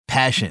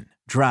Passion,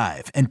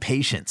 drive, and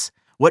patience.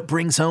 What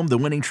brings home the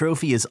winning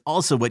trophy is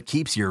also what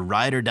keeps your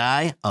ride or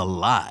die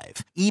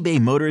alive. eBay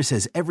Motors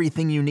has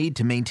everything you need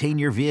to maintain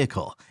your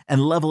vehicle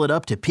and level it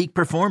up to peak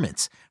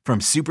performance, from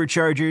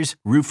superchargers,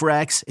 roof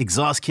racks,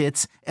 exhaust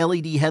kits,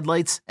 LED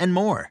headlights, and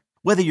more.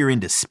 Whether you're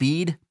into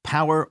speed,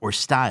 power, or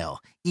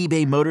style,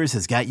 eBay Motors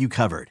has got you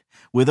covered.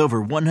 With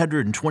over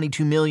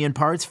 122 million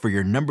parts for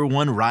your number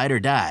one ride or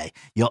die,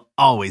 you'll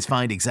always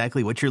find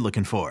exactly what you're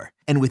looking for.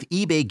 And with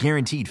eBay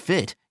Guaranteed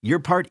Fit, your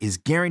part is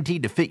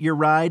guaranteed to fit your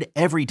ride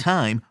every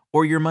time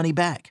or your money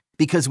back.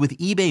 Because with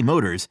eBay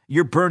Motors,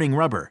 you're burning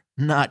rubber,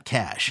 not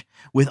cash.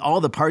 With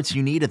all the parts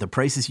you need at the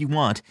prices you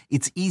want,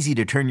 it's easy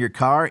to turn your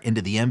car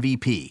into the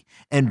MVP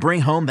and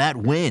bring home that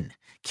win.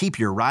 Keep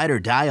your ride or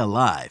die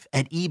alive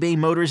at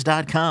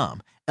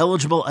ebaymotors.com.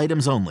 Eligible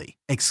items only.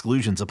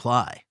 Exclusions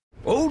apply.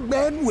 Old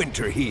Man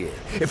Winter here.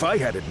 If I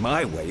had it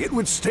my way, it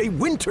would stay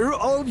winter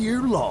all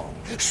year long.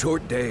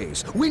 Short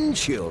days, wind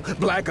chill,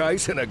 black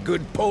ice, and a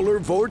good polar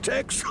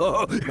vortex.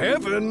 Oh,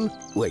 heaven!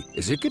 Wait,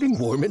 is it getting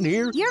warm in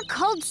here? Your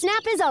cold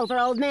snap is over,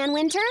 Old Man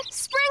Winter.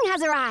 Spring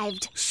has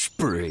arrived.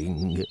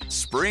 Spring?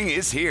 Spring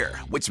is here,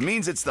 which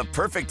means it's the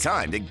perfect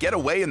time to get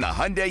away in the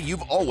Hyundai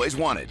you've always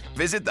wanted.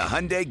 Visit the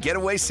Hyundai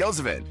Getaway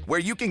Sales Event, where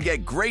you can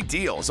get great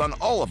deals on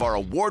all of our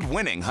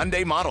award-winning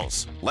Hyundai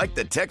models, like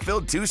the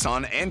tech-filled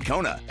Tucson and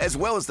Kona, as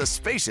well as the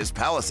spacious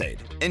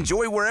Palisade.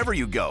 Enjoy wherever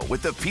you go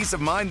with the peace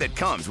of mind that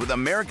comes with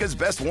America's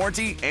best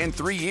warranty and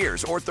 3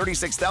 years or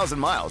 36,000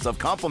 miles of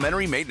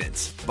complimentary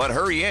maintenance. But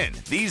hurry in,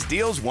 these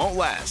deals won't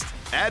last.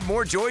 Add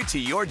more joy to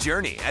your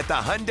journey at the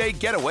Hyundai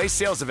Getaway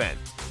Sales Event.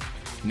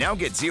 Now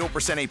get 0%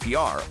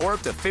 APR or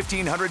up to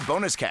 $1,500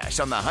 bonus cash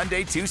on the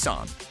Hyundai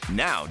Tucson.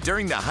 Now,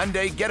 during the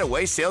Hyundai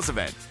Getaway Sales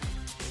Event.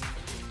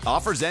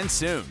 Offers end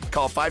soon.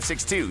 Call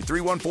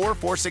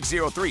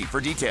 562-314-4603 for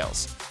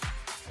details.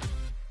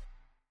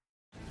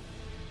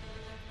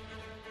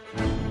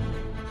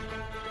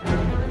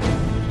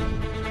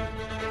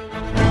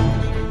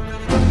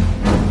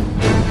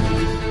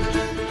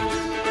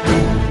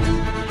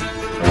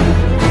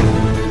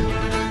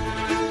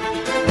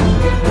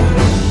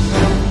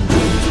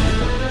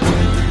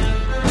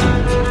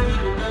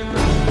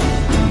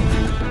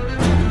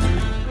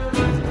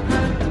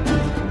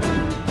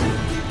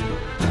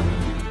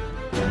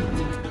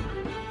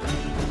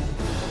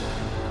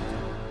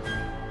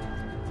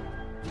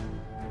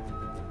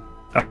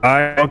 All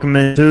right, welcome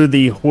into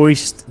the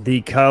Hoist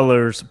the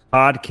Colors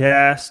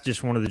podcast.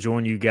 Just wanted to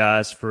join you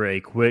guys for a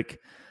quick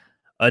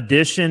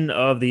edition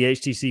of the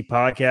HTC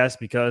podcast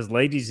because,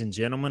 ladies and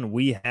gentlemen,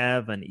 we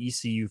have an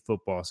ECU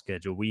football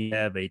schedule. We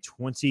have a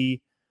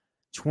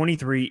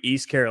 2023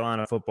 East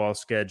Carolina football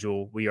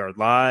schedule. We are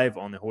live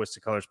on the Hoist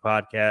the Colors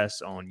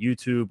podcast on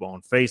YouTube,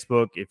 on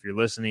Facebook. If you're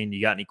listening,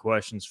 you got any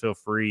questions, feel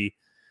free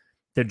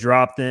to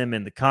drop them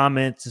in the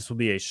comments. This will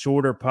be a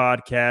shorter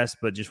podcast,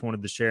 but just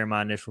wanted to share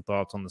my initial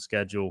thoughts on the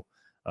schedule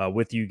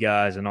with you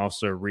guys and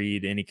also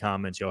read any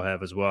comments y'all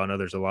have as well. I know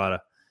there's a lot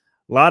of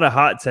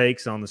hot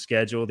takes on the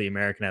schedule. The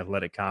American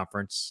Athletic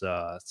Conference,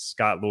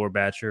 Scott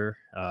Lorbatcher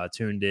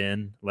tuned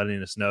in,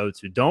 letting us know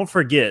to don't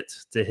forget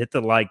to hit the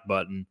like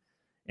button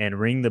and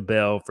ring the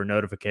bell for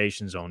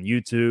notifications on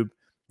YouTube.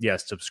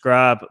 Yes,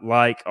 subscribe,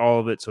 like, all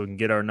of it so we can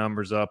get our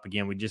numbers up.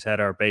 Again, we just had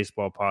our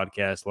baseball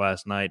podcast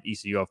last night,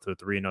 ECU off to a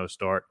 3-0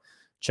 start.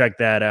 Check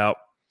that out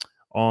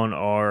on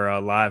our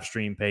live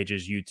stream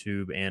pages,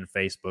 YouTube and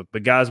Facebook.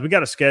 But, guys, we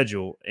got a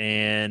schedule,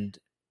 and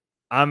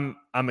I'm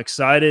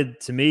excited.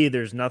 To me,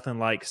 there's nothing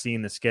like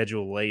seeing the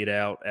schedule laid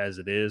out as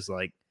it is.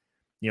 Like,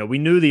 you know, we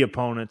knew the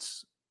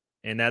opponents,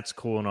 and that's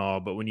cool and all,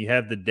 but when you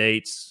have the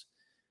dates –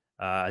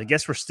 I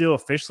guess we're still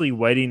officially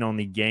waiting on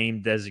the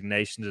game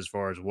designations as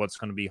far as what's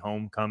going to be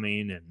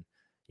homecoming and,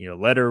 you know,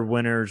 letter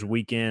winners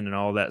weekend and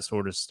all that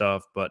sort of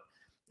stuff. But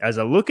as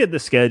I look at the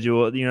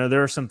schedule, you know,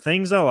 there are some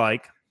things I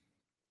like.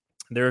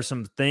 There are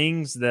some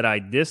things that I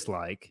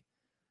dislike.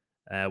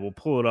 We'll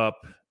pull it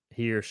up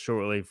here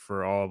shortly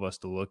for all of us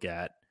to look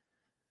at.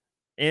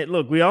 And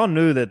look, we all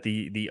knew that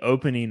the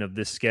opening of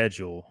this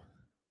schedule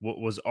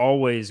was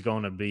always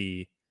going to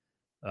be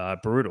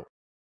brutal.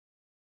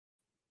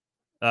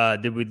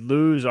 Did we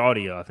lose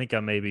audio? I think I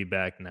may be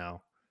back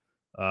now.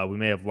 We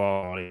may have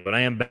lost audio, but I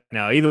am back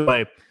now. Either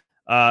way,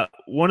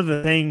 one of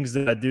the things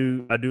that I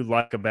do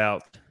like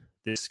about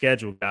this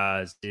schedule,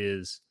 guys,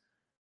 is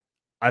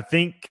I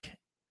think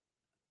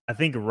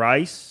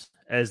Rice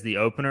as the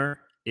opener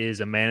is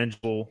a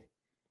manageable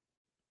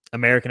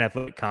American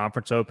Athletic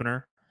Conference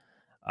opener.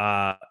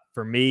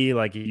 For me,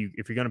 like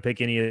if you're going to pick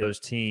any of those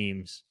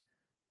teams,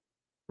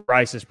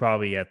 Rice is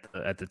probably at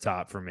the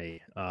top for me.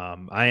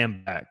 I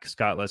am back.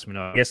 Scott lets me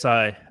know. I guess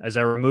as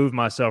I remove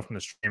myself from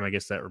the stream, I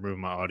guess that removed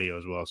my audio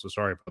as well. So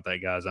sorry about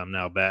that, guys. I'm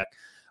now back.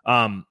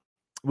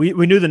 We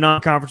knew the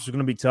non-conference was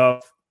going to be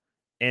tough.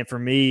 And for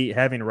me,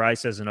 having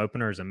Rice as an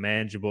opener is a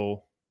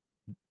manageable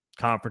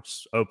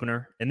conference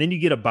opener. And then you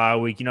get a bye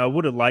week. You know, I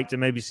would have liked to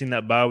maybe seen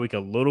that bye week a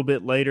little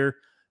bit later,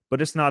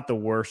 but it's not the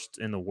worst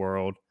in the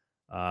world.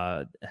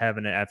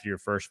 having it after your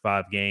first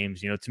 5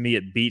 games. To me,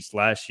 it beats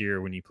last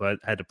year when you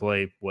had to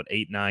play,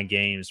 8-9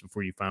 games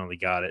before you finally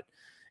got it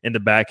in the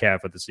back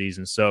half of the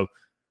season. So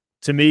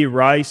to me,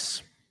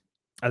 Rice,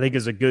 I think,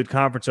 is a good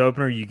conference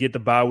opener. You get the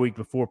bye week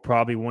before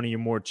probably one of your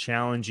more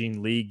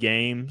challenging league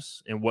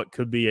games and what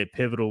could be a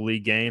pivotal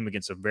league game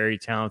against a very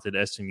talented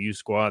SMU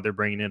squad. They're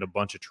bringing in a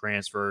bunch of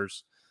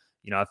transfers.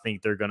 I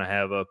think they're going to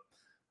have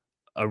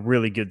a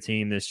really good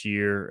team this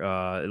year,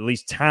 at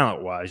least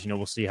talent-wise.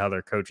 We'll see how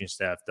their coaching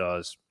staff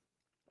does.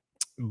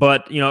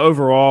 But,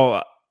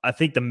 overall, I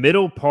think the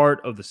middle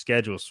part of the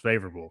schedule is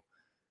favorable.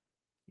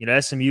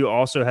 SMU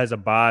also has a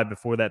bye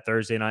before that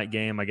Thursday night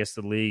game. I guess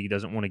the league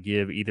doesn't want to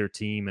give either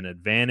team an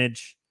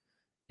advantage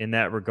in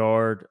that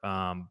regard.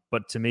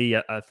 But to me,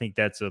 I think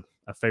that's a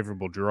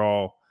favorable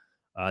draw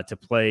to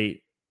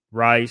play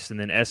Rice and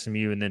then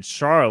SMU and then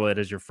Charlotte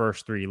as your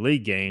first 3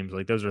 league games.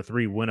 Like, those are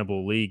 3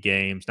 winnable league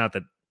games. Not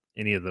that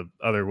any of the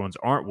other ones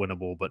aren't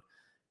winnable, but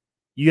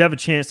you have a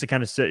chance to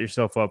kind of set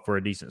yourself up for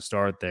a decent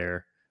start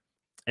there.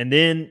 And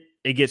then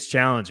it gets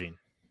challenging.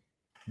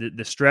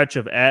 The stretch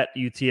of at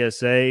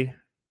UTSA,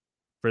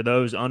 for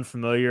those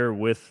unfamiliar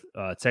with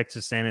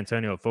Texas San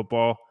Antonio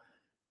football,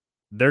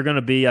 they're going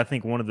to be, I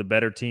think, one of the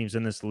better teams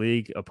in this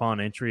league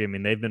upon entry. I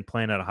mean, they've been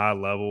playing at a high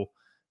level,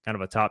 kind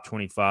of a top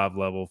 25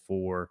 level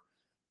for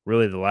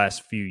really the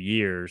last few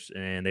years,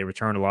 and they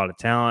returned a lot of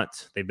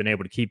talent. They've been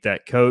able to keep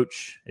that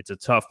coach. It's a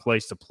tough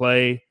place to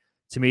play.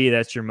 To me,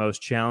 that's your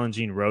most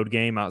challenging road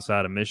game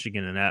outside of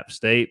Michigan and App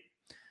State.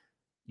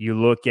 You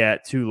look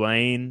at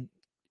Tulane,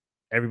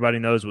 everybody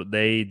knows what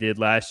they did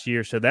last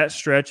year. So that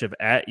stretch of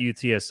at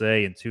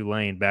UTSA and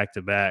Tulane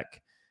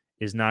back-to-back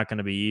is not going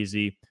to be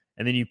easy.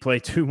 And then you play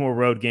 2 more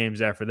road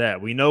games after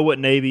that. We know what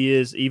Navy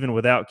is, even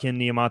without Ken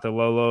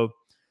Niumatalolo.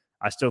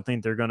 I still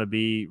think they're going to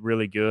be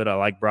really good. I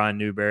like Brian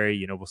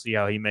Newberry. We'll see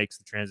how he makes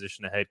the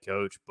transition to head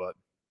coach. But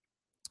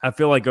I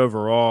feel like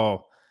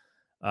overall,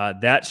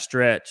 that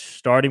stretch,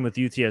 starting with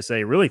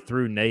UTSA, really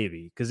through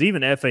Navy, because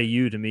even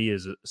FAU to me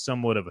is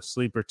somewhat of a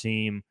sleeper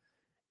team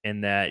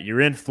in that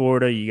you're in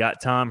Florida. You got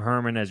Tom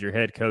Herman as your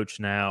head coach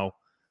now.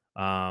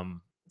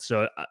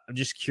 So I'm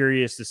just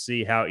curious to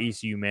see how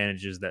ECU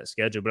manages that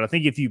schedule. But I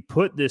think if you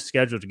put this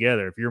schedule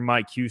together, if you're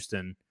Mike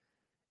Houston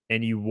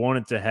and you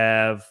wanted to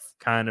have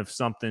kind of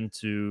something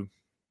to,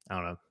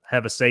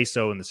 have a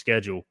say-so in the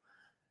schedule,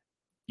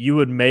 you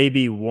would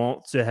maybe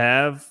want to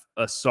have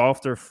a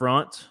softer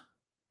front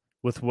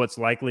with what's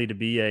likely to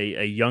be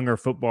a younger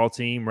football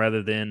team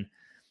rather than,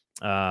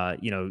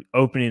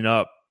 opening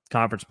up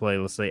conference play,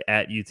 let's say,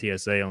 at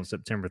UTSA on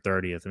September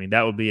 30th. I mean,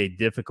 that would be a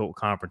difficult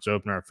conference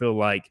opener. I feel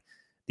like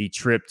the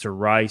trip to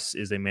Rice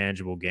is a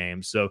manageable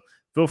game. So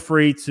feel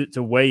free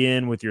to weigh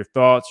in with your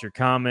thoughts, your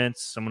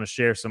comments. I'm going to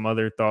share some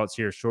other thoughts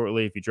here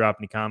shortly. If you drop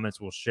any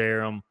comments, we'll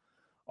share them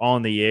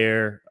on the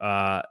air.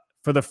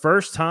 For the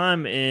first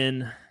time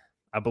in,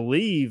 I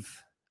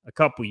believe, a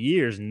couple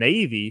years,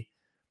 Navy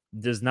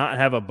does not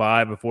have a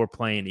bye before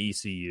playing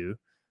ECU.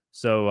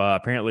 So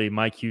apparently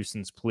Mike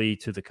Houston's plea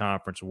to the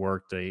conference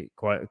worked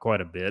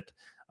quite a bit.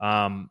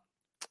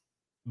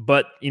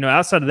 But,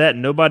 outside of that,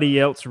 nobody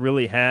else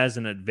really has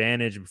an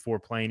advantage before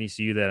playing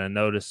ECU that I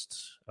noticed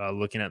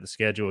looking at the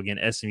schedule. Again,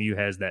 SMU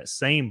has that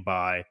same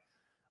bye,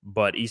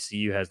 but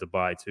ECU has the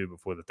bye too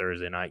before the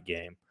Thursday night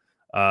game.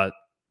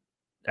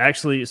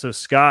 Actually, so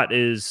Scott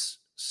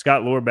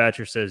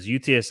Lorbatcher says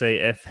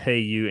UTSA,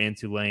 FAU, and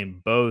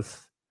Tulane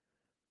both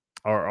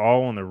are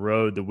all on the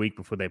road the week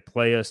before they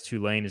play us.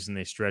 Tulane is in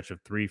a stretch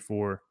of three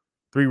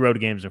road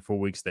games in 4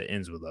 weeks that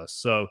ends with us.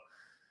 So,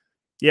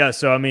 yeah,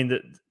 so I mean, the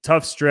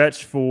tough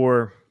stretch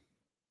for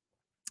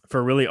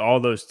really all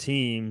those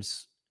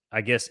teams,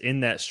 I guess, in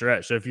that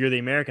stretch. So if you're the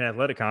American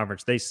Athletic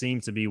Conference, they seem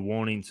to be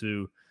wanting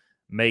to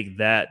make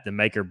that the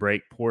make or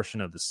break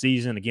portion of the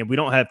season. Again, we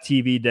don't have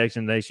TV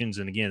designations,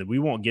 and again, we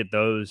won't get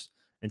those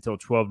until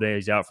 12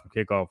 days out from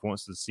kickoff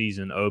once the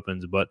season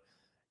opens. But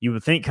you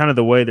would think kind of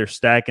the way they're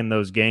stacking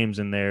those games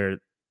in there,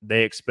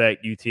 they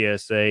expect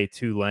UTSA,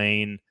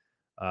 Tulane,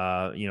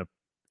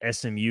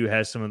 SMU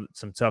has some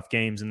tough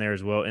games in there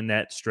as well in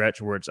that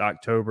stretch where it's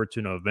October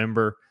to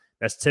November.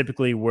 That's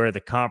typically where the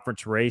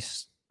conference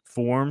race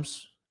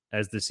forms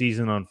as the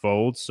season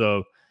unfolds.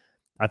 So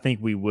I think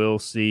we will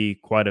see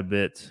quite a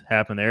bit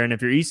happen there. And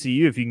if you're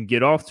ECU, if you can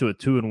get off to a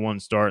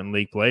 2-1 start in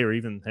league play, or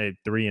even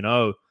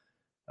 3-0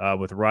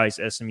 with Rice,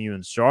 SMU,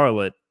 and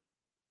Charlotte,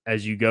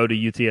 as you go to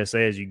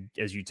UTSA,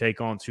 as you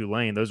take on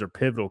Tulane, those are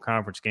pivotal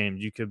conference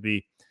games. You could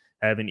be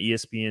having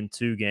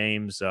ESPN2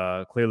 games,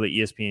 clearly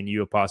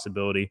ESPNU a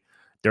possibility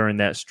during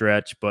that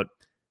stretch. But,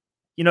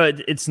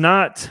 it's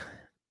not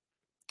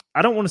 –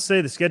 I don't want to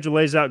say the schedule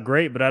lays out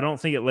great, but I don't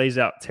think it lays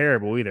out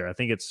terrible either. I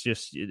think it's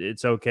just –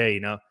 it's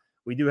okay.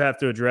 We do have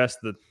to address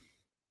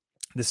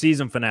the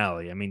season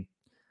finale. I mean,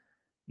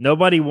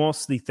 nobody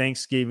wants the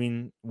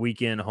Thanksgiving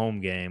weekend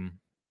home game.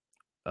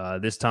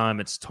 This time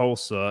it's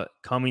Tulsa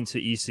coming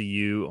to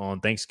ECU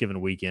on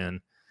Thanksgiving weekend.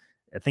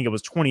 I think it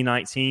was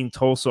 2019.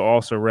 Tulsa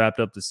also wrapped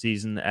up the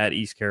season at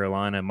East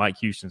Carolina, Mike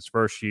Houston's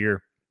first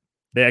year.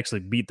 They actually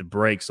beat the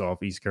brakes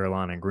off East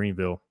Carolina and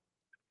Greenville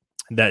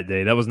that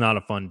day. That was not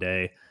a fun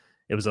day.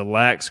 It was a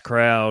lax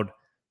crowd.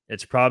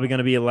 It's probably going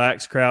to be a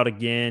lax crowd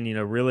again.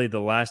 Really the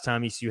last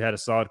time ECU had a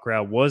solid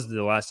crowd was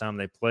the last time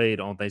they played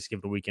on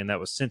Thanksgiving weekend. That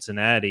was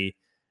Cincinnati,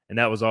 and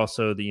that was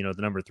also the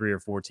number 3 or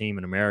 4 team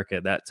in America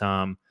at that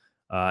time.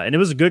 And it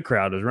was a good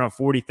crowd. It was around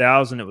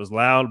 40,000. It was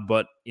loud,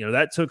 but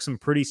that took some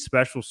pretty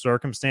special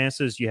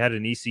circumstances. You had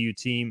an ECU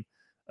team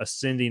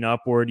ascending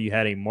upward. You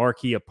had a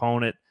marquee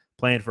opponent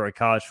playing for a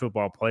college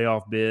football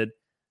playoff bid.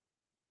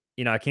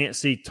 I can't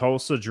see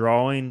Tulsa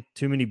drawing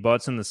too many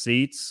butts in the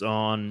seats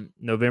on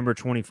November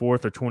 24th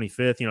or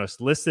 25th.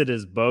 It's listed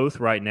as both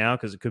right now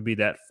because it could be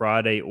that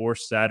Friday or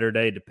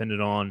Saturday,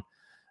 depending on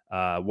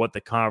what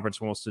the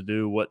conference wants to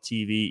do, what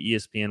TV,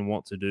 ESPN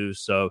want to do.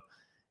 So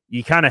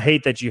you kind of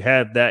hate that you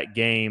have that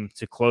game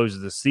to close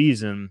the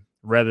season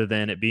rather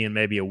than it being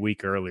maybe a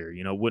week earlier.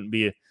 It wouldn't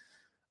be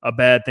a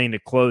bad thing to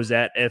close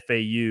at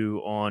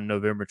FAU on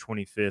November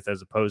 25th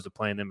as opposed to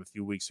playing them a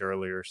few weeks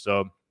earlier.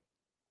 So,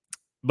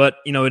 but,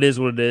 it is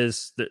what it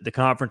is. The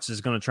conference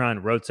is going to try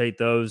and rotate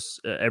those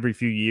every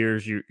few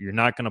years. You're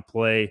not going to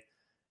play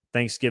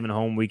Thanksgiving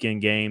home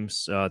weekend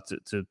games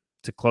to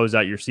close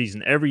out your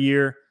season every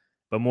year,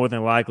 but more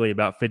than likely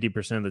about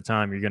 50% of the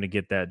time you're going to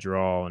get that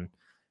draw. And,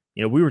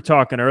 we were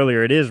talking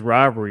earlier, it is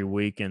rivalry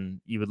week, and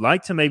you would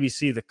like to maybe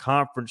see the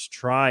conference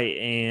try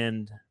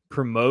and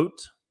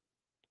promote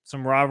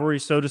some rivalry,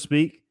 so to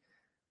speak.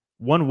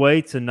 One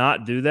way to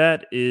not do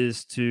that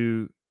is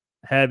to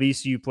have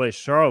ECU play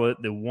Charlotte,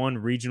 the one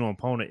regional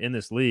opponent in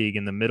this league,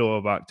 in the middle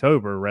of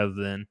October rather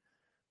than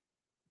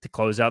to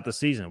close out the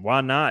season.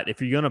 Why not?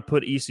 If you're going to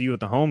put ECU at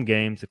the home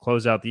game to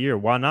close out the year,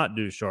 why not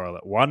do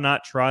Charlotte? Why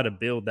not try to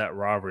build that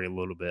rivalry a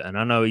little bit? And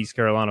I know East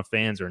Carolina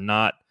fans are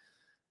not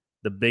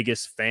the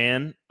biggest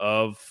fan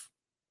of,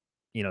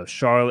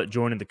 Charlotte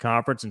joining the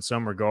conference in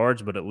some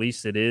regards, but at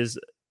least it is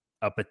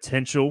a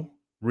potential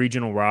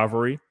regional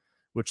rivalry,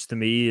 which to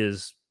me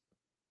is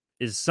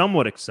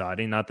somewhat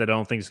exciting. Not that I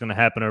don't think it's going to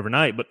happen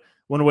overnight, but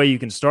one way you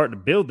can start to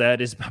build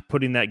that is by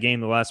putting that game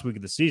the last week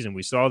of the season.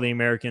 We saw the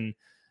American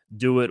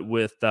do it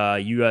with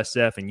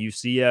USF and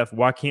UCF.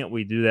 Why can't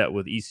we do that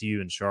with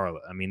ECU and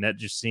Charlotte? I mean, that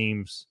just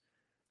seems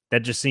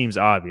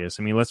obvious.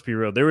 I mean, let's be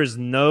real. There is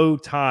no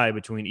tie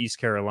between East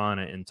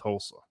Carolina and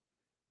Tulsa.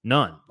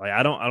 None.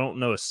 I don't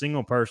know a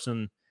single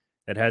person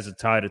that has a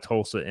tie to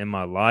Tulsa in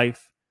my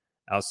life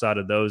outside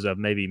of those I've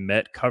maybe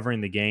met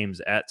covering the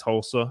games at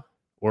Tulsa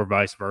or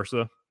vice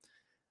versa.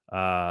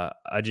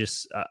 I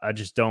just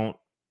don't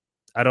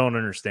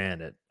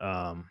understand it.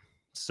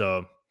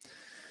 So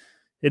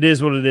it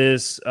is what it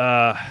is.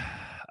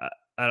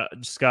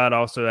 Scott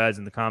also adds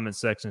in the comments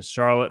section,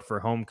 Charlotte for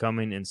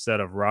homecoming instead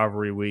of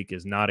rivalry week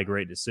is not a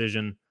great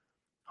decision.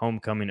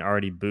 Homecoming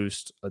already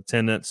boosts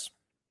attendance.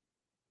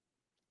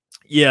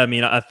 Yeah, I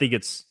mean, I think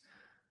it's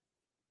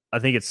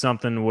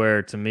something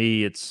where, to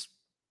me,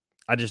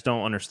 I just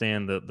don't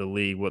understand the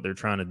league, what they're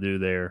trying to do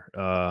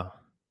there.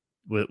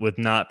 With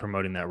not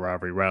promoting that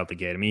rivalry right out the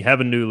gate. I mean, you have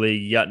a new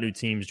league, you got new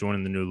teams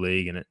joining the new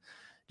league, and it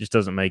just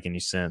doesn't make any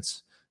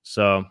sense.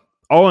 So,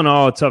 all in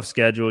all, a tough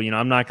schedule.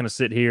 I'm not going to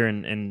sit here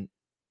and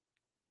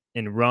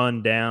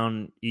run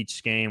down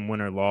each game,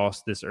 win or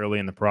loss, this early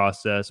in the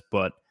process,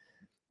 but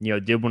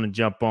did want to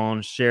jump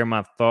on, share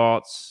my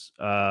thoughts.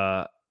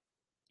 I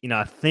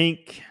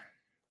think,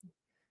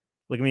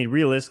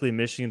 realistically,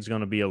 Michigan's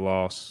going to be a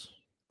loss,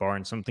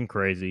 barring something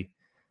crazy.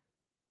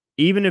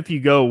 Even if you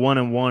go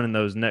 1-1 in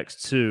those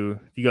next two,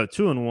 if you go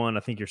 2-1, I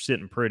think you're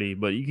sitting pretty.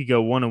 But you could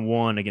go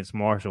 1-1 against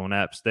Marshall and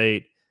App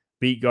State,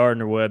 beat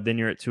Gardner-Webb, then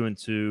you're at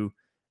 2-2.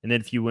 And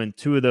then if you win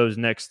 2 of those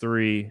next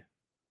 3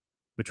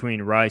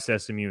 between Rice,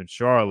 SMU, and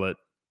Charlotte,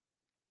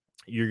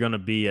 you're going to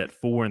be at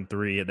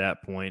 4-3 at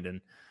that point,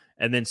 and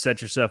then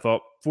set yourself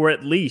up for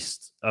at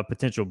least a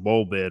potential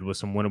bowl bid with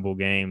some winnable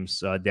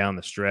games down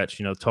the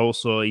stretch.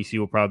 Tulsa,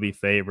 ECU will probably be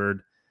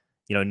favored.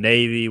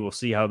 Navy, we'll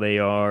see how they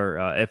are.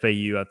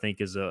 FAU, I think,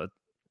 is a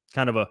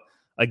kind of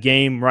a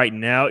game right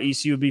now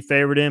ECU would be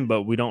favored in,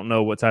 but we don't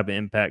know what type of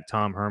impact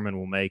Tom Herman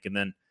will make. And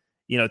then,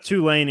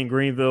 Tulane and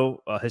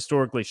Greenville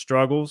historically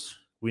struggles.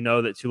 We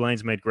know that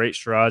Tulane's made great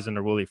strides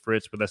under Willie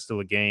Fritz, but that's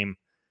still a game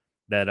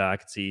that I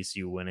could see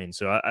ECU winning.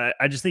 So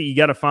I just think you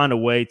got to find a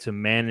way to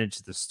manage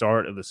the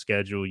start of the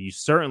schedule. You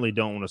certainly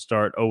don't want to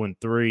start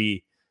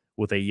 0-3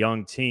 with a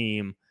young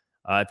team.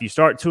 If you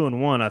start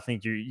 2-1, I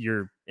think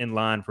you're in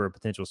line for a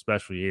potential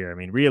special year. I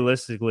mean,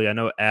 realistically, I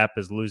know App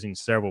is losing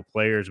several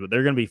players, but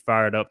they're going to be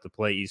fired up to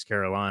play East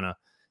Carolina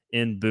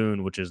in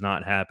Boone, which has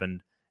not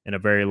happened in a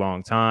very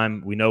long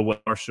time. We know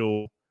what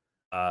Marshall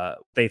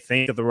they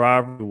think of the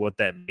rivalry, what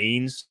that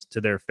means to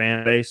their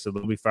fan base, so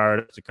they'll be fired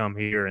up to come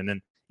here. And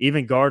then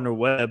even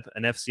Gardner-Webb,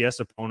 an FCS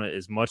opponent,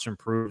 is much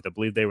improved. I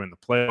believe they were in the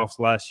playoffs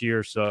last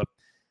year. So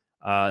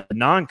the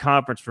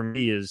non-conference for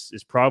me is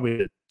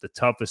probably the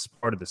toughest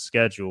part of the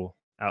schedule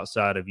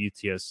outside of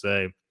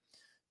UTSA,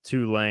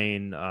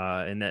 Tulane,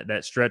 and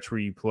that stretch where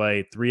you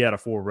play 3 out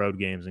of 4 road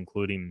games,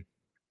 including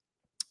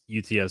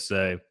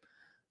UTSA,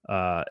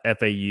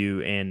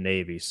 FAU, and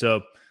Navy.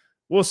 So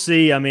we'll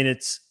see. I mean,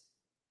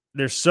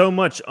 there's so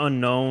much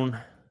unknown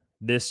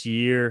this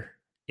year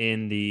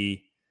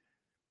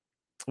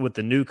with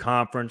the new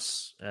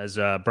conference. As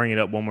bring it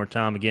up one more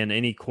time again.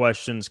 Any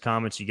questions,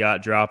 comments you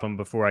got, drop them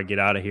before I get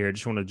out of here. I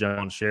just want to jump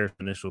on and share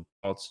some initial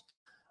thoughts.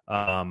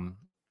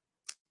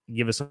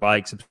 Give us a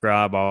like,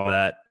 subscribe, all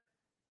that.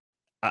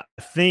 I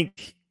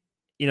think,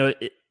 I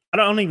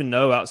don't even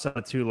know outside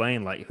of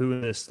Tulane, like who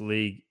in this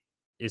league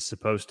is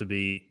supposed to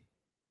be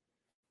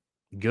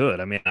good.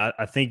 I mean,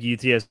 I think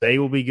UTSA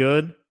will be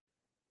good.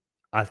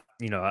 I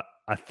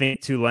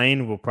think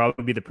Tulane will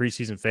probably be the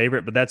preseason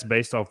favorite, but that's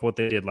based off what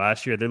they did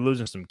last year. They're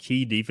losing some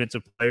key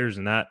defensive players,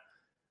 and that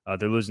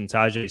they're losing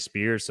Tyjae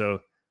Spears. So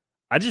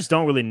I just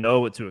don't really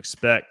know what to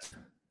expect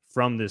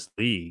from this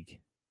league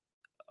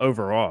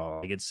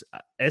overall. Like, it's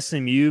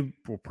SMU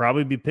will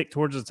probably be picked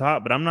towards the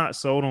top, but I'm not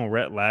sold on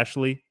Rhett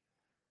Lashley.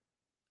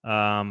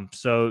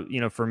 So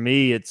for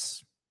me,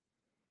 it's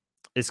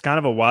kind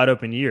of a wide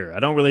open year. I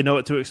don't really know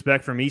what to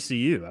expect from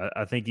ECU.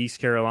 I think East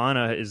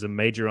Carolina is a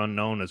major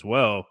unknown as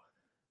well.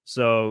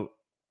 So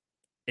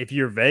if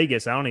you're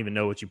Vegas, I don't even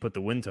know what you put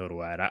the win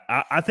total at.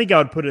 I think I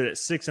would put it at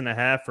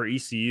 6.5 for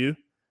ECU.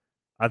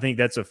 I think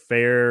that's a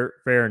fair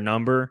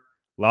number.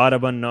 A lot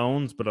of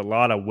unknowns, but a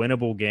lot of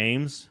winnable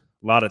games,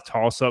 a lot of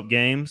toss-up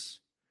games,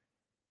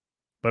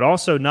 but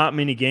also not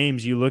many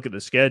games. You look at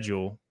the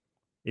schedule.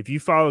 If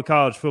you follow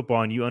college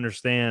football and you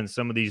understand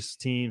some of these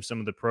teams, some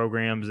of the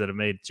programs that have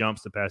made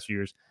jumps the past few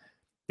years,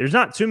 there's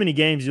not too many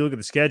games you look at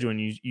the schedule and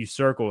you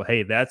circle,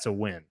 hey, that's a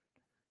win.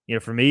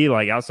 For me,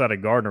 like outside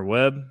of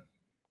Gardner-Webb,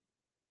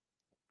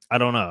 I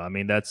don't know. I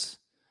mean, that's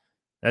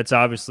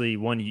obviously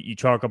one you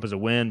chalk up as a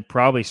win.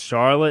 Probably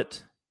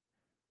Charlotte.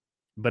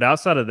 But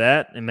outside of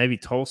that, and maybe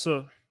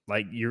Tulsa,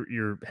 like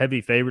you're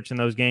heavy favorites in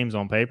those games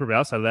on paper. But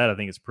outside of that, I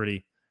think it's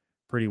pretty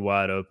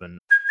wide open.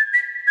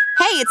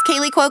 Hey, it's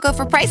Kaylee Cuoco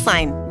for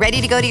Priceline.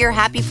 Ready to go to your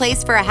happy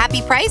place for a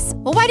happy price?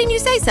 Well, why didn't you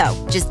say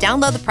so? Just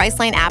download the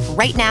Priceline app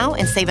right now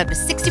and save up to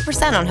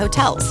 60% on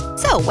hotels.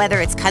 So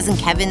whether it's Cousin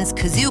Kevin's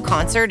Kazoo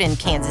Concert in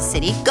Kansas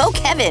City, go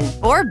Kevin,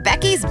 or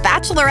Becky's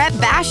Bachelorette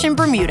Bash in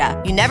Bermuda,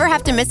 you never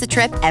have to miss a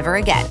trip ever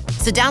again.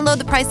 So download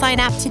the Priceline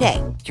app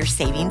today. Your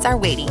savings are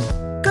waiting.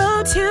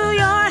 Go to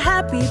your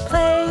happy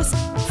place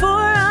for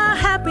a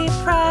happy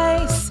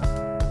price.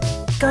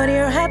 Go to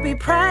your happy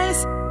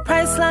price,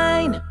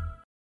 Priceline.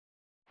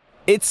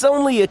 It's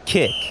only a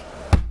kick,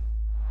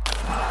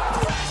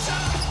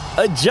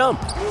 a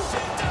jump,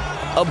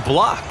 a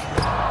block.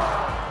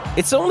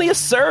 It's only a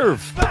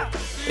serve.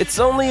 It's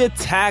only a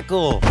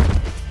tackle,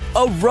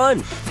 a run.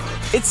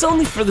 It's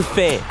only for the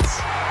fans.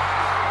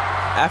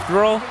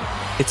 After all,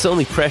 it's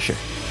only pressure.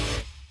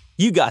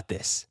 You got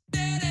this.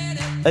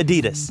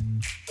 Adidas.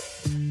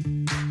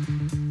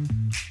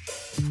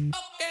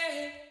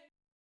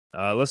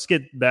 Let's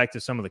get back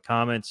to some of the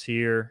comments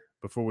here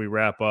before we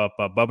wrap up.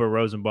 Bubba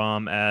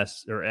Rosenbaum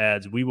adds,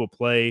 we will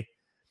play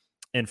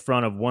in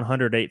front of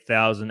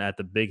 108,000 at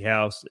the Big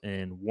House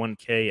and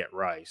 1K at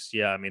Rice.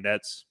 Yeah, I mean,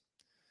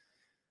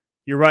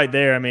 you're right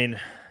there. I mean,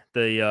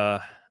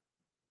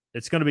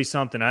 it's going to be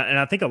something. And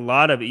I think a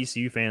lot of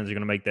ECU fans are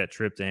going to make that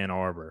trip to Ann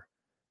Arbor.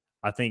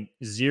 I think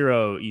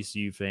 0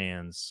 ECU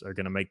fans are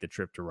going to make the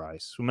trip to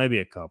Rice. Well, maybe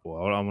a couple.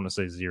 I want to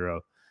say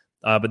 0.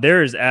 But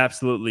there is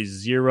absolutely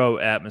 0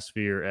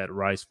 atmosphere at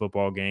Rice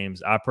football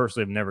games. I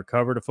personally have never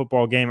covered a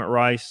football game at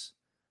Rice.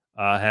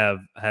 Have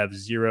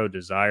 0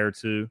 desire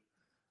to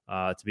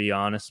be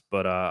honest.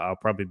 But I'll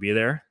probably be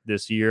there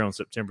this year on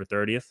September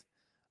 30th.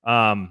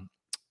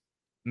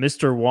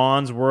 Mr.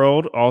 Juan's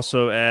World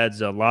also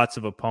adds lots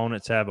of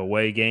opponents have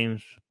away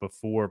games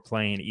before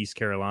playing East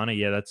Carolina.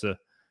 Yeah, that's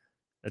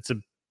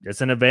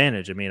an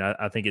advantage. I mean,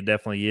 I think it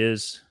definitely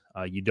is.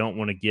 You don't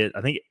want to get –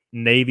 I think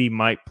Navy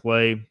might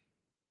play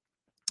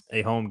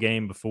a home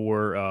game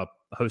before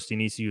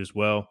hosting ECU as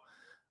well.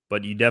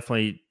 But you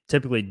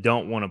typically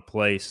don't want to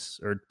play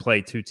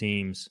 2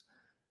 teams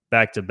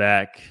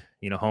back-to-back,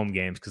 home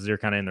games because they're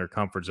kind of in their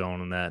comfort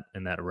zone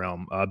in that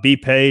realm. B.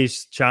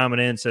 Pace chiming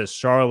in says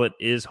Charlotte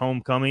is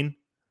homecoming.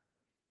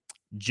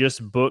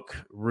 Just book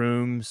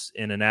rooms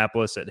in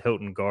Annapolis at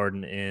Hilton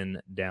Garden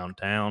Inn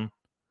downtown.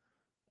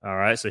 All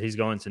right, so he's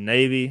going to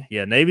Navy.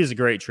 Yeah, Navy is a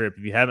great trip.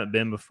 If you haven't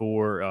been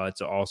before,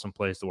 it's an awesome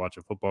place to watch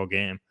a football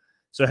game.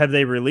 So have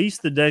they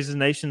released the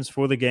designations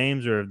for the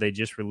games, or have they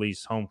just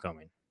released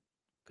homecoming?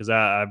 Because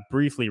I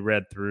briefly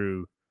read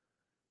through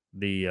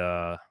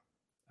the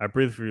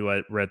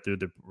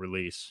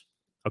release.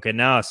 Okay,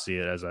 now I see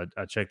it as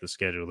I check the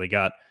schedule. They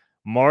got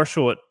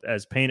Marshall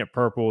as painted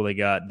purple. They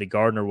got the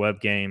Gardner-Webb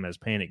game as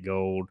painted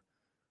gold.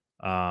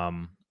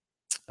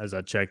 As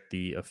I check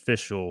the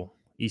official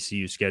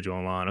ECU schedule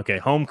online. Okay,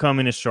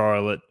 homecoming is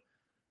Charlotte,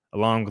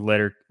 along with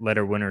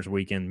letter winners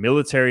weekend.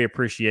 Military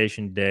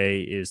Appreciation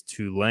Day is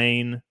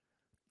Tulane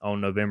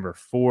on November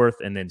 4th,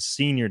 and then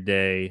Senior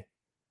Day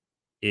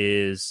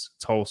is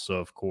Tulsa,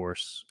 of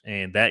course.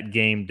 And that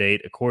game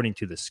date, according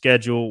to the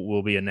schedule,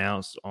 will be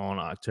announced on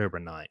October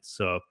 9th.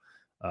 So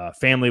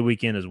family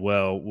weekend as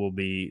well will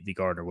be the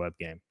Gardner-Webb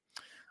game.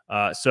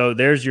 So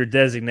there's your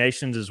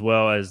designations as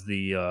well as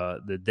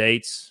the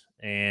dates.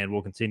 And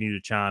we'll continue to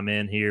chime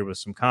in here with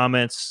some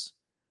comments.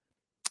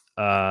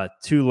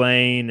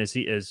 Tulane, as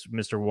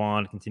Mr.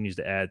 Wan continues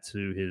to add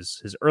to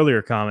his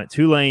earlier comment,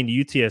 Tulane,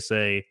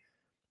 UTSA,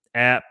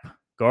 App,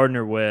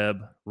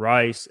 Gardner-Webb,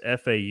 Rice,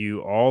 FAU,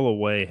 all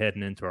away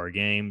heading into our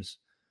games.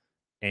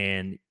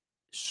 And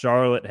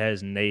Charlotte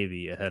has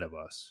Navy ahead of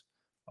us.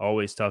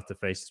 Always tough to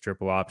face the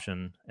triple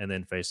option and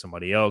then face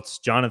somebody else.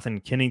 Jonathan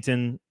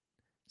Kennington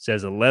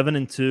says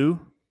 11-2,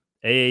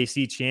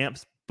 AAC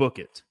champs, book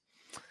it.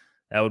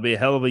 That would be a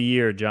hell of a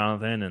year,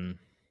 Jonathan, and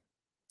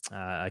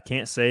I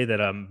can't say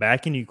that I'm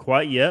backing you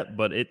quite yet,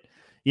 but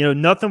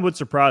nothing would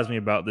surprise me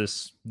about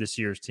this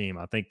year's team.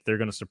 I think they're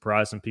going to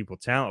surprise some people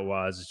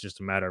talent-wise. It's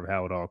just a matter of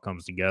how it all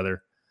comes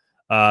together.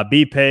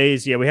 B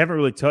Pays, we haven't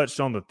really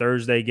touched on the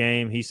Thursday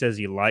game. He says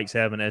he likes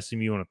having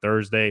SMU on a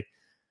Thursday.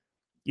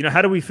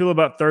 How do we feel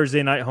about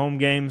Thursday night home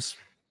games?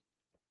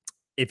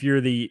 If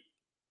you're the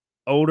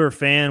older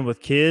fan with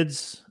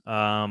kids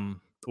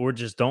or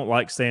just don't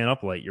like staying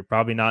up late, you're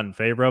probably not in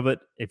favor of it.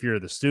 If you're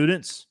the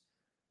students,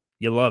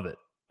 you love it.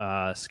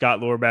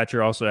 Scott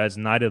Lorbatcher also adds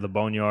Night of the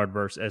Boneyard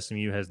versus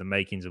SMU has the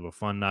makings of a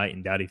fun night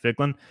in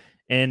Dowdy-Ficklin.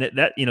 And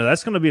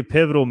that's going to be a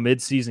pivotal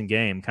midseason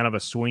game, kind of a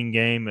swing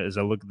game as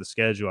I look at the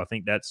schedule. I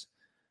think that's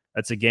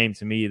a game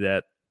to me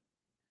that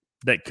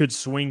could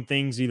swing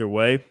things either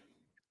way.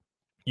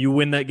 You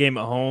win that game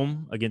at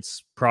home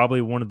against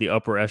probably one of the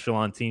upper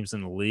echelon teams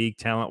in the league,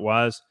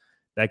 talent-wise.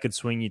 That could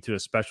swing you to a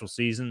special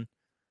season.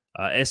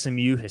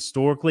 SMU,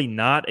 historically,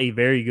 not a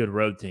very good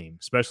road team,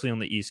 especially on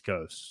the East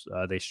Coast.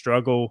 They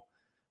struggle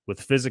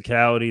with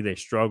physicality. They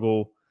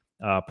struggle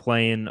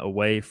playing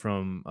away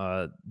from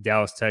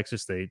Dallas,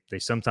 Texas. They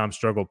sometimes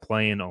struggle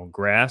playing on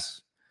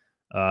grass.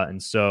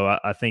 And so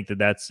I think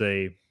that's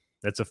a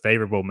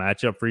favorable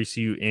matchup for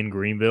ECU in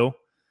Greenville.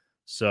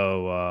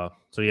 So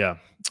yeah.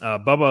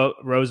 Bubba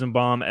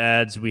Rosenbaum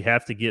adds, we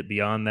have to get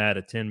beyond that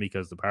at 10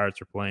 because the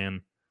Pirates are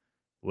playing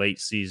late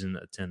season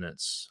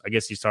attendance. I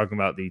guess he's talking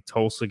about the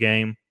Tulsa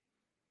game.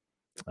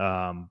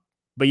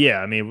 But yeah,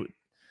 I mean,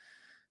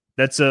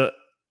 that's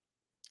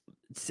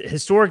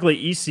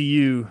historically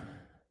ECU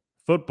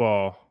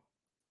football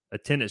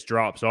attendance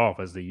drops off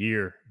as the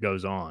year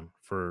goes on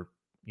for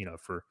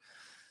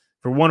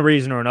one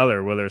reason or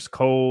another, whether it's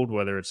cold,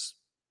 whether it's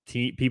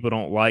people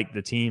don't like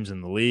the teams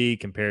in the league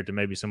compared to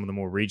maybe some of the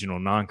more regional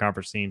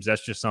non-conference teams.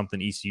 That's just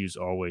something ECU's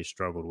always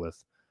struggled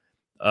with.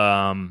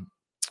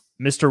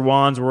 Mr.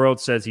 Wan's World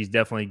says he's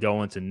definitely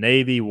going to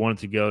Navy, wanted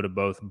to go to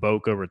both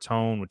Boca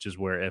Raton, which is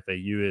where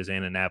FAU is,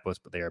 and Annapolis,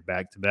 but they are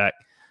back-to-back.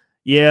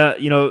 Yeah,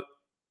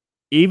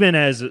 even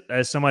as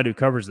somebody who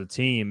covers the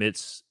team,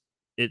 it's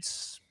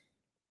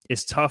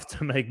tough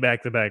to make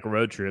back-to-back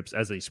road trips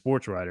as a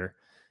sports writer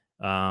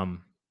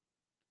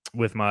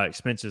with my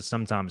expenses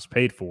sometimes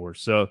paid for.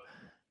 So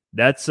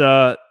that's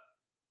not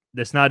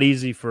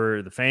easy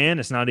for the fan.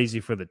 It's not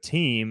easy for the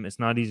team. It's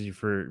not easy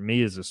for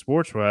me as a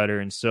sports writer.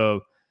 And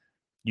so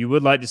you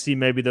would like to see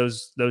maybe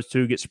those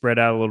two get spread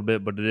out a little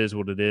bit, but it is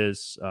what it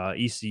is.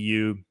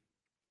 ECU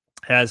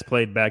has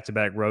played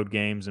back-to-back road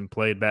games and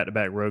played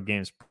back-to-back road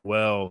games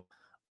well.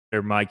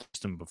 They're Mike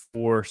Houston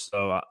before,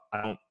 so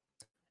I don't.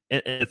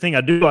 And the thing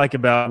I do like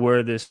about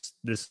where this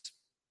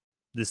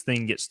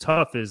thing gets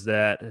tough is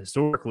that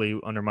historically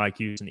under Mike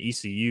Houston,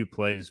 ECU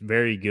plays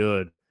very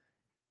good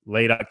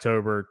late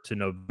October to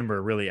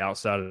November, really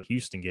outside of the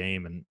Houston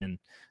game and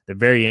the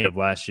very end of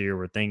last year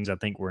where things I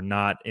think were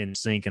not in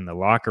sync in the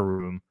locker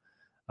room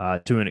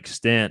to an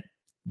extent.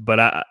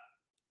 But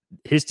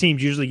his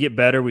teams usually get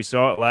better. We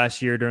saw it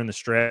last year during the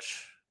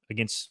stretch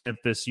against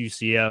Memphis,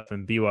 UCF,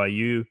 and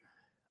BYU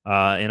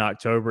in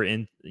October,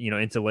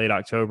 into late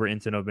October,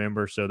 into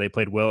November. So they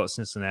played well at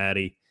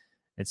Cincinnati.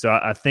 And so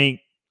I think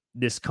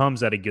this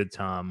comes at a good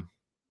time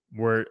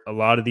where a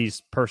lot of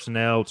these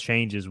personnel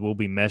changes will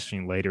be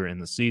meshing later in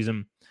the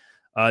season.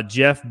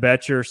 Jeff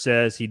Betcher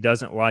says he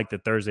doesn't like the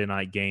Thursday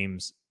night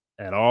games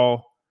at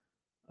all.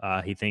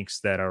 He thinks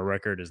that our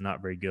record is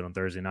not very good on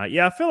Thursday night.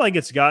 Yeah, I feel like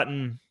it's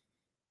gotten,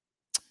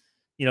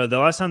 the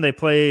last time they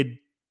played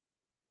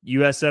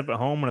USF at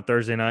home on a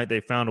Thursday night,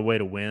 they found a way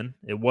to win.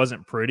 It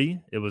wasn't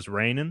pretty. It was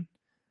raining.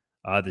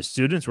 The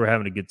students were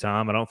having a good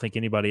time. I don't think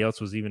anybody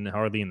else was even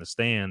hardly in the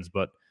stands,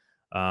 but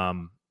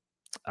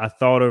I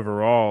thought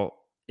overall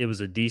it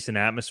was a decent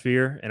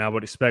atmosphere, and I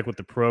would expect with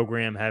the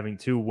program having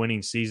 2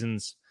 winning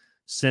seasons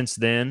since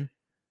then,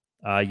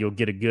 you'll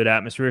get a good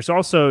atmosphere. It's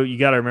also, you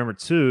got to remember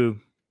too,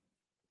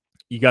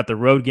 you got the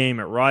road game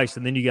at Rice,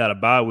 and then you got a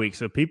bye week,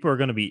 so people are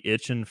going to be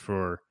itching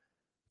for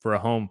a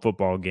home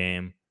football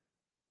game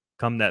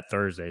come that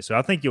Thursday. So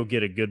I think you'll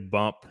get a good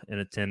bump in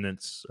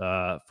attendance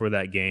for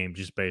that game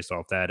just based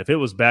off that. If it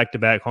was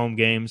back-to-back home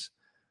games,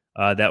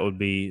 that would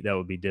be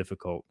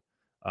difficult.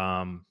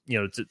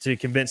 To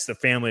convince the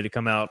family to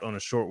come out on a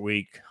short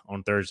week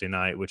on Thursday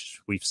night, which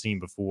we've seen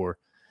before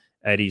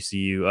at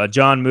ECU.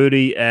 John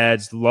Moody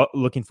adds,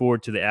 looking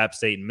forward to the App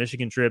State and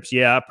Michigan trips.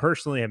 Yeah, I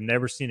personally have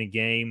never seen a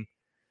game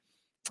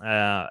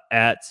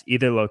at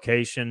either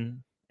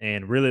location,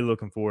 and really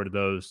looking forward to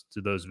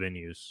those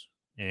venues.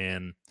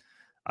 And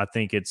I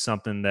think it's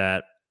something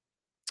that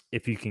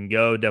if you can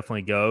go,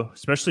 definitely go,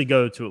 especially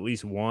go to at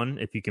least one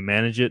if you can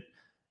manage it.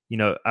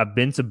 I've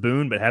been to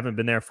Boone, but haven't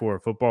been there for a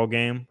football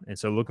game. And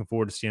so looking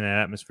forward to seeing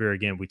that atmosphere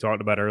again. We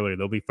talked about earlier,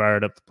 they'll be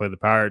fired up to play the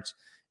Pirates.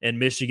 And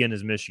Michigan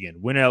is Michigan.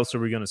 When else are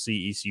we going to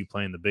see ECU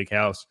play in the big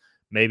house?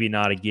 Maybe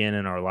not again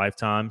in our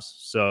lifetimes.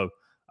 So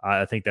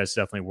I think that's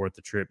definitely worth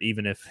the trip,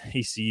 even if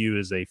ECU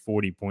is a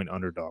 40-point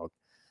underdog.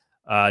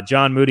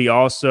 John Moody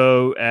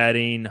also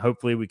adding,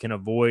 hopefully we can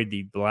avoid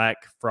the Black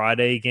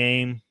Friday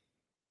game.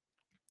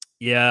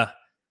 Yeah.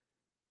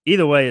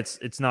 Either way,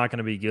 it's not going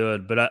to be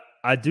good. But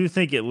I do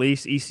think at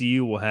least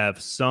ECU will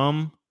have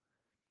some –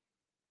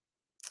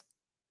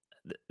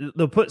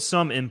 they'll put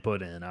some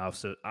input in.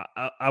 Also,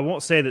 I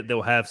won't say that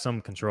they'll have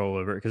some control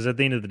over it because at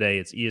the end of the day,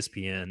 it's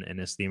ESPN and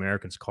it's the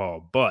American's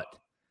call. But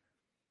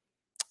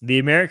the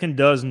American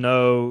does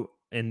know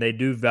and they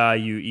do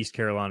value East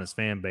Carolina's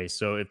fan base.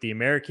 So if the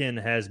American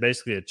has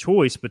basically a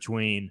choice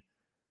between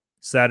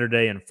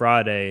Saturday and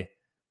Friday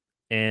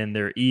and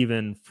they're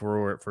even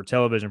for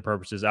television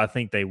purposes, I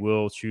think they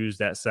will choose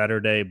that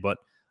Saturday. But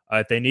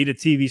if they need a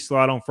TV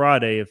slot on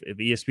Friday, if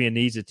ESPN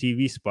needs a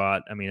TV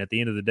spot, I mean, at the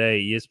end of the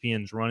day,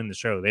 ESPN's running the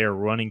show. They are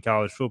running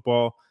college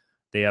football.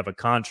 They have a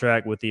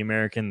contract with the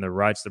American, the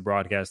rights to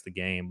broadcast the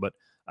game. But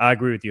I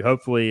agree with you.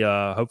 Hopefully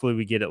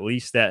we get at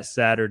least that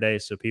Saturday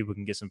so people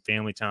can get some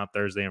family time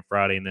Thursday and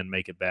Friday and then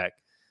make it back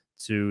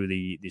to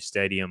the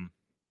stadium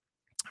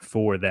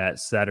for that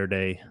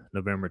Saturday,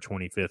 November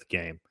 25th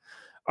game.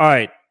 All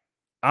right.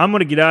 I'm going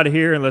to get out of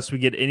here unless we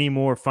get any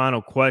more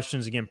final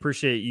questions. Again,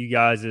 appreciate you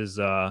guys'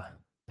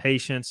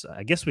 patience.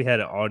 I guess we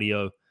had an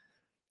audio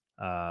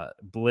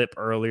blip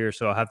earlier,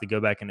 so I'll have to go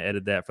back and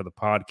edit that for the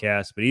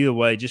podcast. But either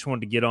way, just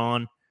wanted to get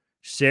on,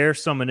 share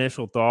some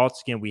initial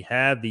thoughts. Again, we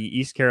have the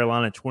East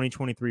Carolina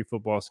 2023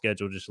 football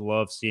schedule. Just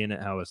love seeing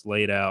it, how it's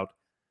laid out.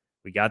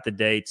 We got the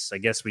dates. I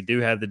guess we do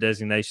have the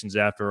designations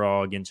after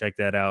all. Again, check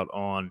that out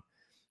on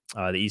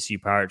the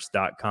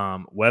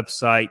ECUPirates.com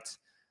website.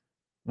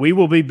 We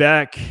will be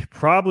back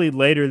probably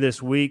later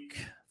this week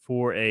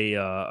for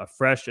a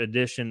fresh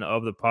edition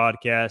of the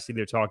podcast,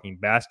 either talking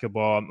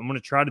basketball. I'm going to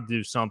try to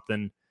do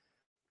something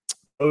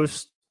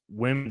post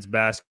women's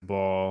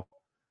basketball.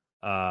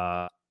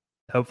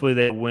 Hopefully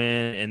they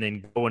win, and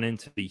then going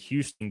into the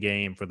Houston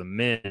game for the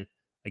men.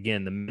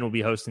 Again, the men will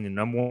be hosting the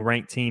number one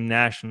ranked team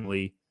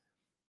nationally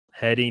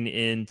heading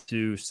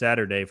into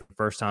Saturday for the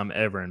first time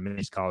ever in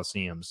Minnie's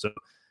Coliseum. So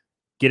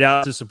get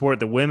out to support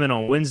the women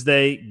on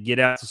Wednesday. Get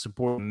out to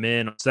support the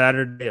men on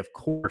Saturday. Of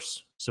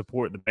course,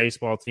 support the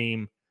baseball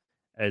team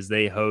as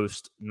they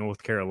host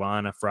North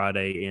Carolina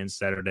Friday and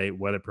Saturday,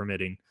 weather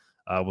permitting.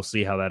 We'll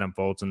see how that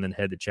unfolds and then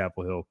head to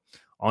Chapel Hill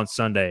on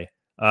Sunday.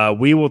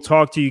 We will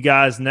talk to you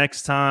guys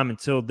next time.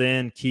 Until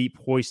then, keep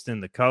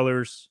hoisting the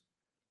colors.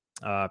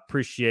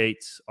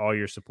 Appreciate all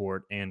your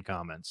support and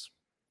comments.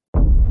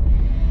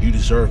 You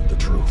deserve the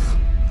truth.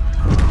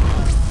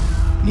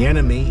 The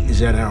enemy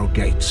is at our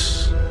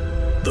gates.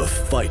 The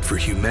fight for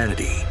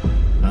humanity.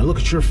 I look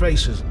at your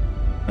faces.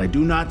 I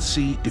do not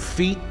see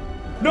defeat.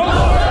 No!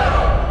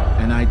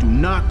 And I do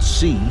not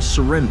see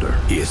surrender.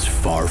 Is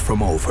far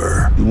from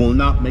over. You will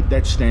not make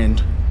that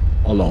stand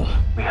alone.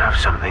 We have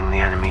something the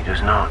enemy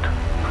does not.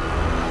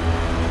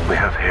 We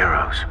have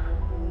heroes.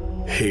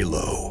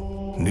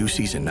 Halo. New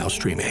season now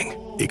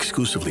streaming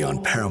exclusively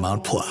on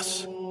Paramount+.